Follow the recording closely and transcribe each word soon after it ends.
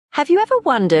Have you ever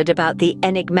wondered about the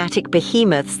enigmatic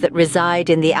behemoths that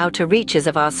reside in the outer reaches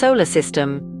of our solar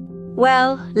system?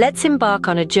 Well, let's embark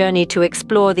on a journey to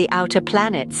explore the outer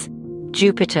planets: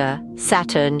 Jupiter,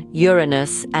 Saturn,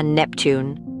 Uranus, and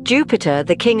Neptune. Jupiter,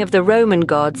 the king of the Roman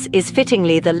gods, is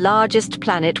fittingly the largest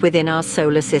planet within our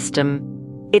solar system.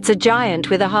 It's a giant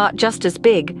with a heart just as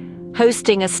big,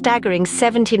 hosting a staggering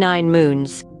 79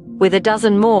 moons, with a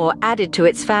dozen more added to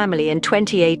its family in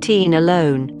 2018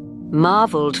 alone.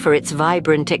 Marveled for its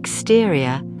vibrant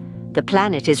exterior, the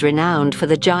planet is renowned for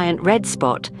the giant red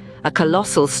spot, a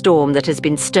colossal storm that has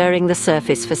been stirring the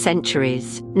surface for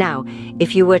centuries. Now,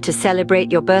 if you were to celebrate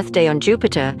your birthday on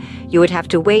Jupiter, you would have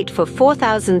to wait for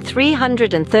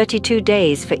 4,332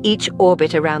 days for each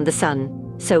orbit around the Sun.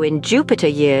 So in Jupiter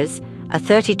years, a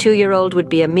 32-year-old would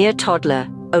be a mere toddler,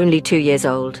 only 2 years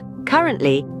old.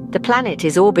 Currently, the planet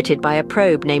is orbited by a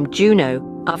probe named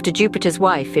Juno, after Jupiter's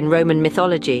wife in Roman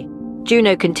mythology.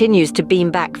 Juno continues to beam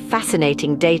back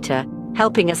fascinating data,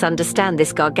 helping us understand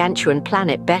this gargantuan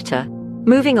planet better.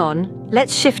 Moving on,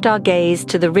 let's shift our gaze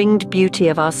to the ringed beauty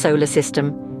of our solar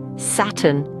system,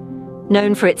 Saturn.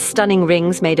 Known for its stunning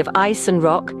rings made of ice and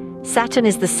rock, Saturn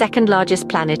is the second largest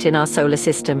planet in our solar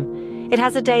system. It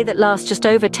has a day that lasts just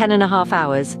over 10.5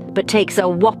 hours, but takes a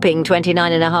whopping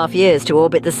 29.5 years to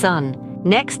orbit the Sun.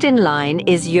 Next in line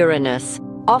is Uranus,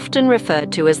 often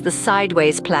referred to as the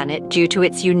sideways planet due to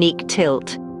its unique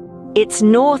tilt. Its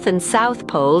north and south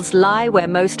poles lie where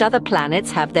most other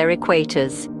planets have their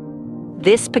equators.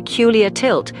 This peculiar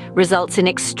tilt results in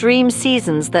extreme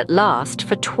seasons that last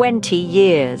for 20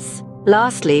 years.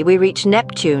 Lastly, we reach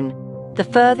Neptune, the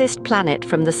furthest planet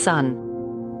from the Sun.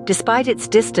 Despite its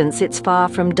distance, it's far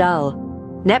from dull.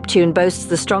 Neptune boasts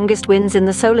the strongest winds in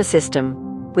the solar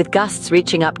system, with gusts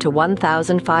reaching up to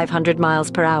 1,500 miles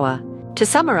per hour. To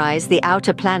summarize, the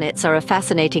outer planets are a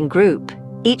fascinating group,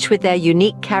 each with their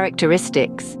unique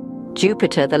characteristics.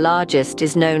 Jupiter, the largest,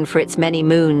 is known for its many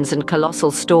moons and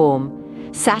colossal storm.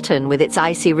 Saturn, with its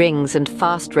icy rings and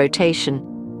fast rotation.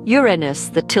 Uranus,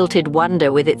 the tilted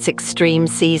wonder with its extreme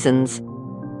seasons.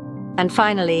 And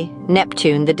finally,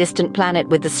 Neptune, the distant planet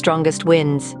with the strongest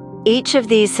winds. Each of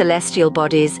these celestial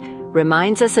bodies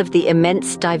reminds us of the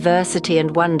immense diversity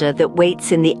and wonder that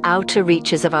waits in the outer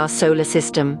reaches of our solar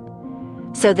system.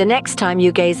 So the next time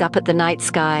you gaze up at the night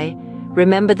sky,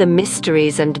 remember the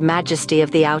mysteries and majesty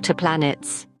of the outer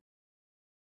planets.